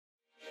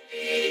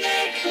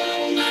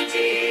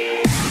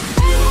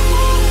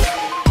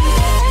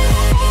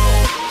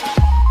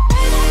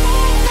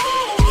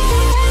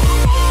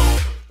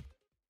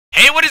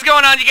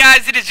on, you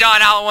guys? It is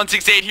John Allen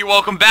 168 here.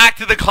 Welcome back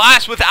to the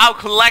Clash Without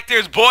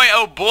Collectors. Boy,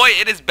 oh boy,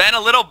 it has been a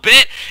little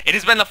bit. It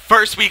has been the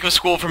first week of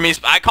school for me.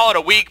 I call it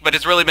a week, but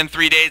it's really been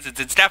 3 days.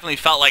 It's definitely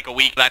felt like a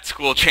week, that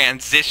school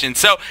transition.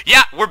 So,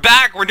 yeah, we're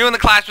back. We're doing the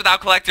Clash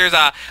Without Collectors.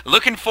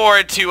 Looking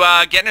forward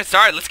to getting it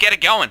started. Let's get it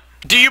going.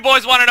 Do you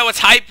boys want to know what's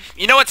hype?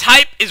 You know what's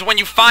hype is when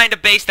you find a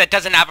base that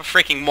doesn't have a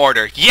freaking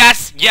mortar.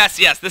 Yes, yes,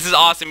 yes, this is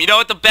awesome. You know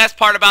what the best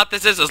part about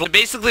this is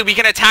basically we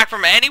can attack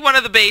from any one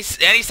of the base,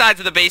 any sides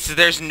of the bases.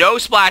 There's no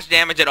splash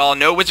damage at all,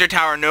 no wizard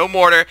tower, no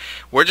mortar.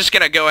 We're just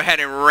gonna go ahead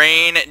and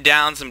rain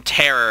down some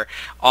terror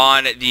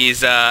on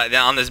these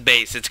on this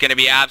base. It's gonna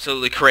be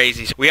absolutely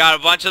crazy. We got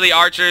a bunch of the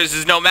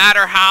archers. No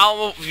matter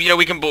how, you know,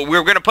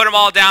 we're gonna put them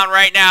all down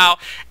right now,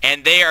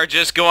 and they are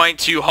just going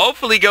to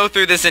hopefully go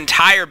through this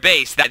entire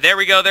base. There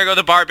we go. There go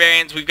the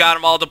barbarians. We've got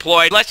them all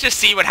deployed. Let's just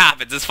see what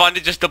happens. It's fun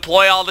to just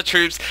deploy all the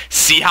troops,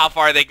 see how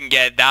far they can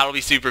get. That'll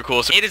be super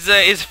cool. So it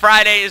is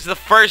Friday. Is the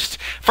first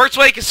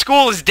week of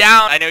school is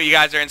down. I know you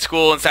guys are in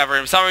school and stuff.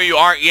 Some of you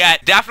aren't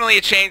yet. Definitely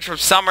a change from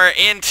summer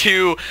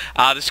into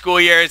the school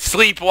year.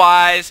 Sleep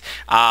wise,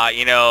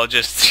 you know,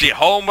 just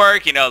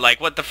homework. You know,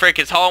 like what the frick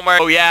is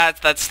homework? Oh yeah,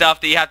 it's that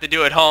stuff that you have to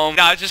do at home.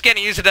 No, I was just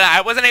getting used to that.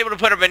 I wasn't able to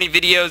put up any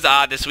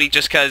videos this week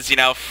just because, you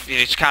know,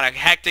 it's kind of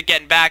hectic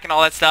getting back and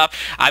all that stuff.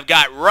 I've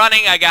got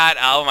running. I got,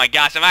 oh my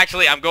gosh,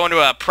 I'm going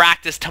to a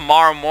practice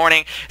tomorrow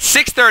morning,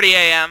 6:30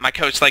 a.m. My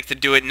coach likes to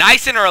do it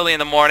nice and early in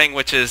the morning,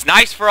 which is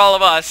nice for all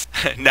of us.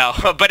 No,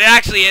 but it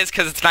actually is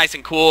because it's nice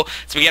and cool.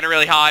 It's been getting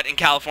really hot in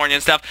California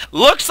and stuff.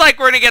 Looks like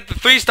we're going to get the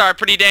 3-star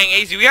pretty dang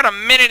easy. We got a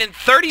minute and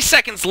 30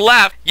 seconds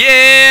left.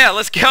 Yeah,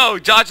 let's go.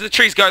 Dodge the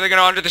trees, guard. They're going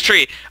to under the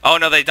tree. Oh,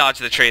 no, they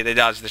dodged the tree. They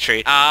dodged the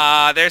tree.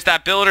 There's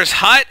that builder's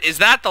hut. Is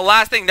that the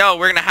last thing? No,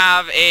 we're going to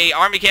have a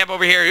army camp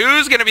over here.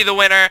 Who's going to be the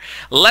winner?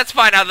 Let's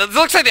find out. It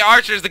looks like the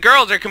archers, the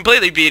girls are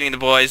completely beating the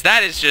boys.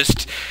 That is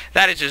just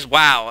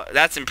wow.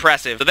 That's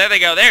impressive. So there they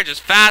go. They're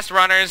just fast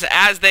runners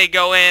as they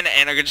go in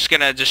and are just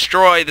going to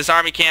destroy this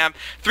army camp.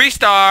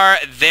 3-star.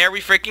 There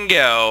we freaking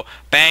go.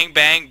 Bang,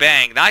 bang,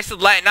 bang. Nice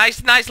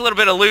little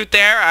bit of loot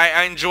there.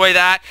 I enjoy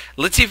that.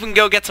 Let's see if we can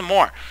go get some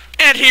more.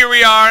 And here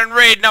we are in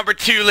raid number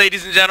 2,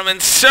 ladies and gentlemen.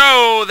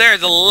 So,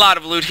 there's a lot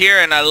of loot here,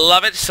 and I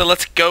love it, so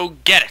let's go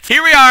get it.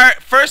 Here we are,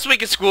 first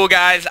week of school,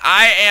 guys.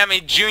 I am a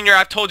junior,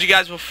 I've told you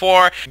guys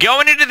before.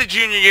 Going into the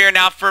junior year,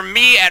 now for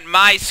me at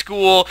my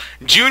school,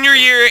 junior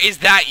year is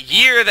that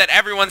year that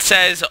everyone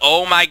says,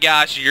 oh my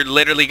gosh, you're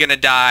literally gonna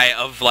die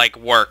of, like,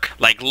 work.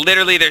 Like,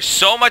 literally, there's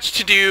so much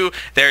to do,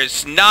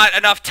 there's not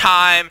enough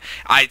time.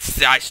 I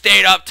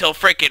stayed up till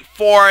freaking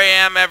 4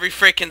 a.m. every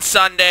freaking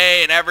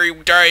Sunday and every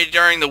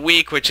during the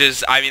week, which is,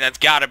 I mean, that's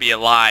gotta be a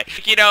lie.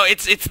 You know,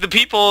 it's the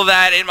people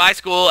that in my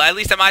school, at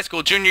least at my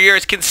school, junior year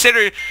is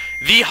considered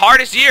the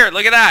hardest year.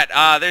 Look at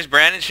that. There's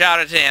Brandon. Shout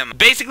out to him.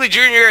 Basically,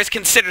 junior year is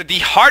considered the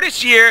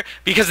hardest year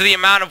because of the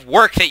amount of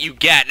work that you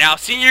get. Now,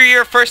 senior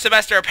year, first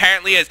semester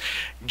apparently is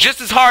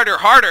just as hard or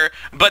harder,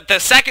 but the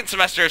second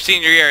semester of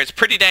senior year is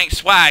pretty dang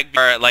swag,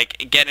 or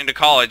like get into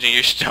college and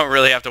you just don't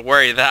really have to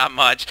worry that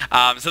much.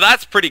 So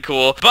that's pretty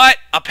cool. But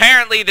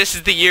apparently this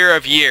is the year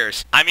of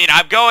years. I mean,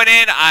 I'm going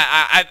in.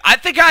 I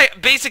think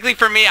basically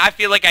for me, I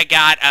feel like I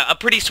got a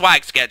pretty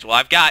swag schedule.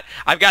 I've got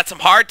some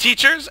hard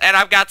teachers and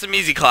I've got some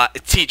easy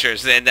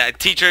teachers. And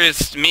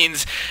teachers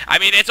means, I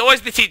mean, it's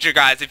always the teacher,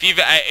 guys. If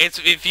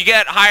you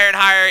get higher and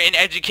higher in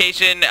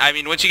education, I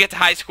mean, once you get to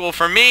high school,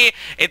 for me,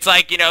 it's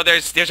like, you know,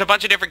 there's a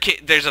bunch of different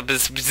kids. There's a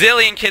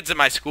bazillion kids in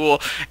my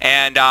school,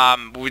 and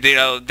you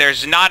know,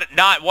 there's not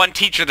one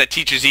teacher that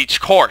teaches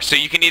each course. So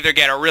you can either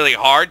get a really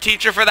hard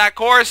teacher for that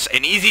course,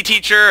 an easy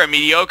teacher, a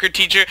mediocre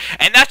teacher,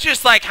 and that's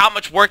just like how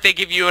much work they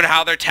give you and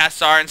how their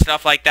tests are and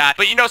stuff like that.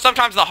 But you know,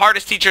 sometimes the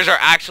hardest teachers are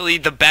actually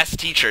the best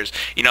teachers.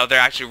 You know, they're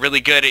actually really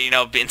good at, you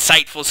know,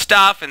 insightful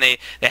stuff, and they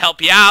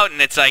help you out,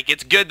 and it's like,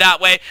 it's good that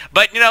way.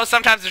 But you know,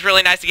 sometimes it's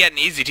really nice to get an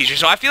easy teacher.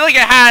 So I feel like I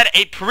had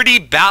a pretty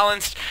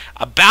balance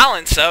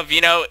of, you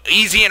know,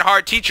 easy and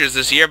hard teachers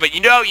this year. But you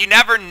know, you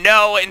never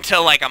know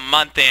until like a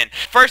month in.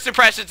 First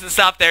impressions and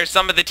stuff, there's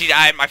some of the teachers.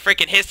 I had my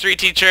freaking history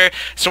teacher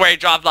swear he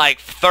dropped like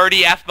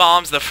 30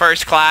 F-bombs the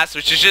first class,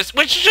 which is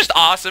just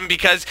awesome,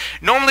 because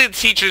normally the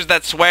teachers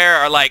that swear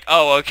are like,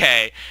 oh,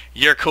 okay,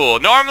 you're cool.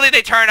 Normally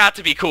they turn out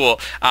to be cool,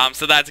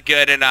 so that's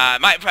good. And I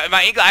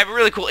have a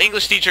really cool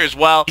English teacher as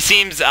well. He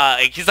seems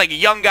he's like a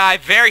young guy,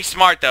 very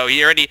smart though.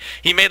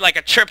 He made like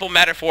a triple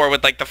metaphor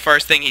with like the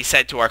first thing he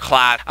said to our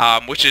class,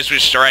 which is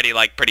just already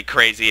like pretty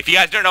crazy. If you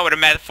guys don't know what a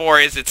metaphor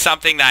is, it's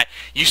something that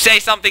you say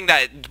something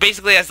that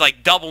basically has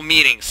like double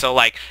meanings. So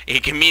like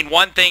it can mean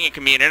one thing, it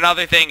can mean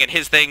another thing, and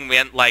his thing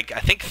meant like I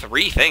think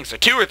 3 things, or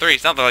 2 or 3,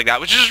 something like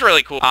that, which is just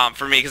really cool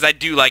for me because I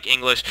do like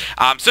English.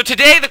 So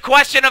today the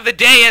question of the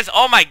day is,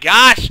 oh my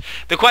gosh,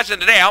 the question of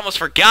the day, I almost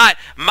forgot.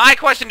 My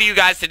question to you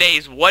guys today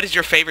is, what is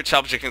your favorite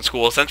subject in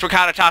school? Since we're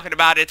kind of talking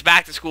about it, it's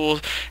back to school.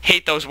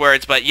 Hate those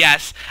words, but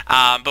yes.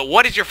 But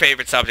what is your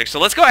favorite subject? So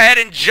let's go ahead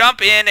and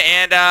jump in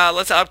and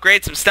let's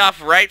upgrade some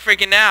stuff right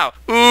freaking now.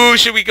 Ooh,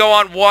 should we go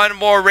on one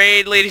more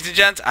raid, ladies and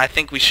gents? I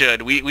think we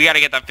should. We got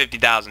to get that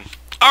 50,000.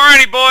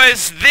 Alrighty,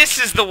 boys,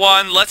 this is the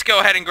one. Let's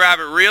go ahead and grab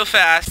it real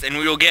fast, and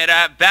we will get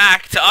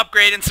back to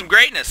upgrading some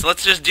greatness.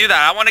 Let's just do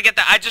that.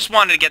 I just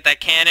wanted to get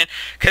that cannon,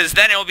 because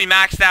then it will be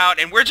maxed out,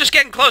 and we're just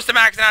getting close to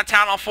maxing out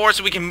Town Hall 4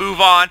 so we can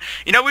move on.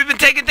 You know, we've been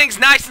taking things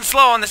nice and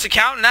slow on this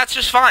account, and that's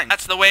just fine.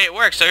 That's the way it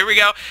works. So here we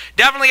go.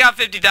 Definitely got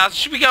 50,000.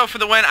 Should we go for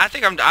the win? I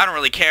don't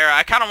really care.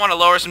 I kind of want to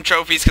lower some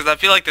trophies, because I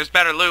feel like there's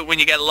better loot when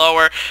you get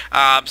lower.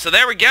 So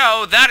there we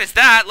go. That is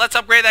that. Let's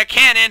upgrade that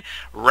cannon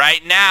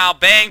right now.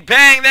 Bang,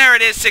 bang. There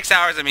it is. 6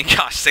 hours. I mean,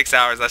 gosh, 6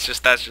 hours. That's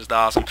just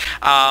awesome.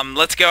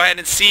 Let's go ahead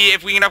and see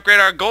if we can upgrade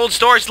our gold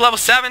storage to level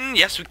 7.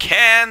 Yes, we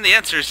can. The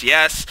answer is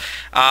yes,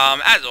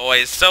 as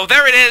always. So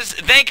there it is.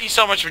 Thank you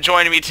so much for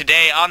joining me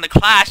today on the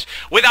Clash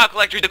without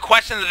Collector. The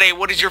question of the day: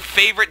 what is your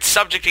favorite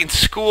subject in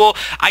school?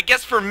 I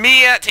guess for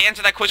me, to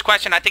answer that quiz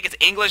question, I think it's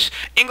English.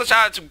 English,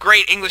 I had some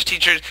great English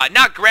teachers.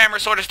 Not grammar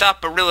sort of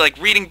stuff, but really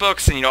like reading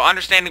books and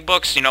understanding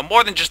books.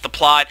 More than just the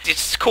plot.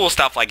 It's cool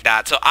stuff like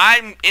that. So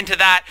I'm into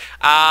that.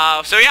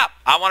 So yeah,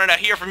 I wanted to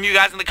hear from you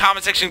guys in the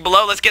comment section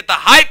below. Let's get the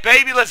hype,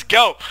 baby. Let's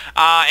go.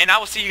 And I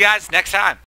will see you guys next time.